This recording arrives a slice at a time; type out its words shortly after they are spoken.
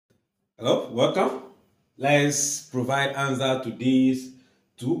Hello, welcome. Let's provide answer to these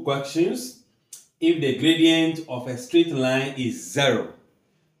two questions. If the gradient of a straight line is 0,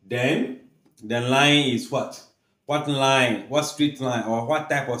 then the line is what? What line, what straight line, or what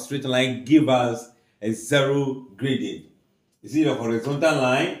type of straight line give us a 0 gradient? Is it a horizontal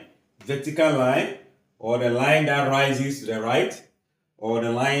line, vertical line, or the line that rises to the right, or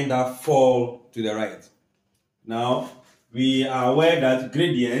the line that falls to the right? Now, we are aware that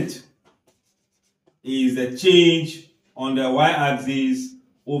gradient is the change on the y-axis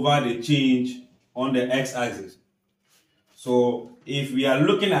over the change on the x-axis. So if we are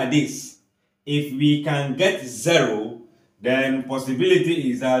looking at this, if we can get 0, then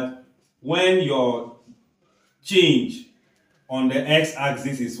possibility is that when your change on the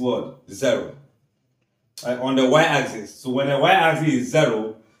x-axis is what? 0. On the y-axis. So when the y-axis is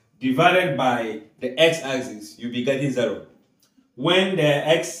 0, divided by the x-axis, you'll be getting 0. When the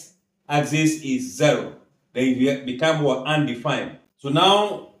x-axis is 0, then it become what? Undefined. So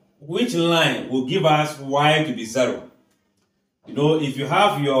now, which line will give us y to be 0? You know, if you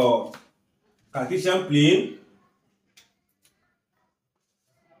have your Cartesian plane,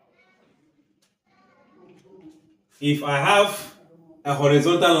 if I have a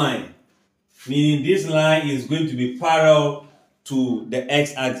horizontal line, meaning this line is going to be parallel to the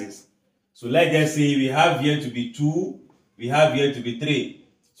x-axis. So let's just say we have here to be 2, we have here to be 3.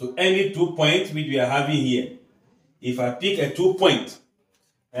 So any 2 points which we are having here, if I pick a 2 point,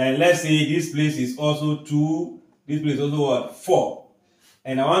 and let's say this place is also 2, this place is also what? 4.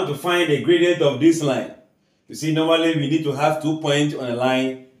 And I want to find the gradient of this line. You see, normally we need to have 2 points on a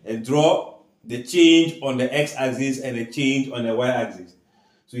line and draw the change on the x-axis and the change on the y-axis.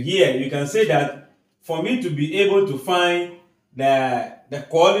 So here you can say that for me to be able to find the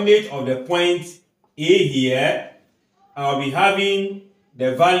coordinate of the point A here, I'll be having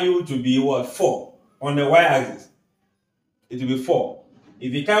the value to be what? 4 on the y-axis. It will be 4.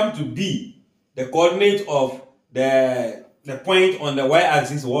 If you come to B, the coordinate of the point on the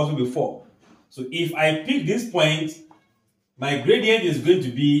y-axis will also be 4. So if I pick this point, my gradient is going to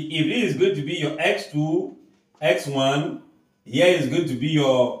be, if this is going to be your x2, x1, here is going to be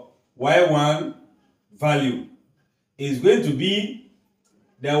your y1 value. It's going to be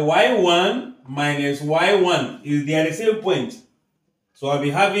the y1 minus y1. They are the same point. So I'll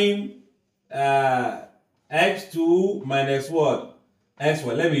be having x2 minus what?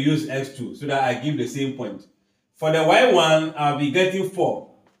 x1. Let me use x2 so that I give the same point. For the y1, I'll be getting 4.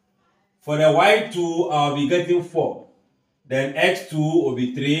 For the y2, I'll be getting 4. Then x2 will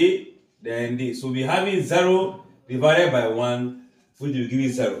be 3. Then this. So we'll be having 0 divided by 1, which will give you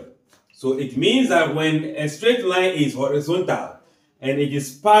 0. So it means that when a straight line is horizontal and it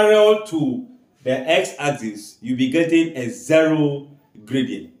is parallel to the x-axis, you'll be getting a 0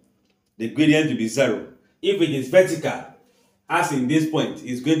 gradient. The gradient will be 0. If it is vertical, as in this point,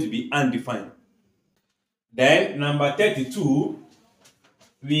 it's going to be undefined. Then number 32,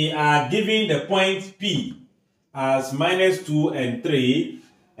 we are giving the point P as minus 2 and 3,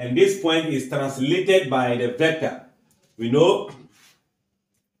 and this point is translated by the vector. We know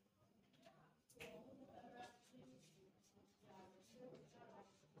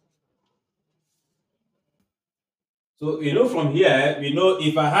from here, we know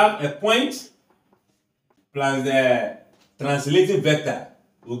if I have a point plus the translating vector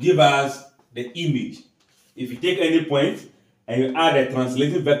will give us the image. If you take any point and you add a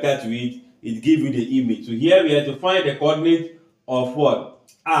translating vector to it, it gives you the image. So here we have to find the coordinate of what?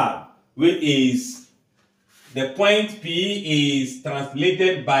 R, which is the point P is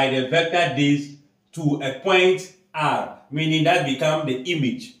translated by the vector this to a point R, meaning that becomes the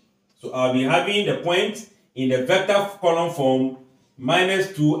image. So I'll be having the point in the vector column form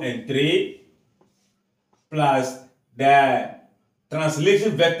minus 2 and 3 plus the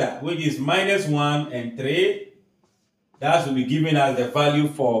translation vector, which is minus 1 and 3. That will be giving us the value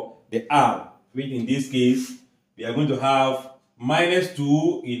for the R, which in this case, we are going to have minus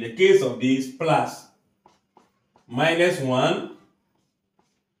 2 in the case of this plus minus 1,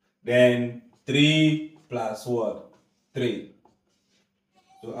 then 3 plus what? 3.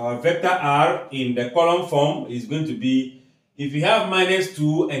 So our vector R in the column form is going to be, if you have minus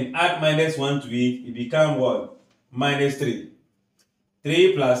 2 and add minus 1 to it, it becomes what? Minus 3.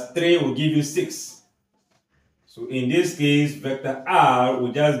 3 plus 3 will give you 6. So in this case, vector R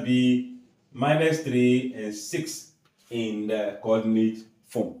will just be minus 3 and 6 in the coordinate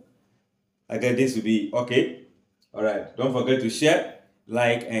form. Again, this will be okay. All right. Don't forget to share,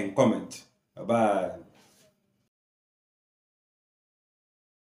 like, and comment. Bye-bye.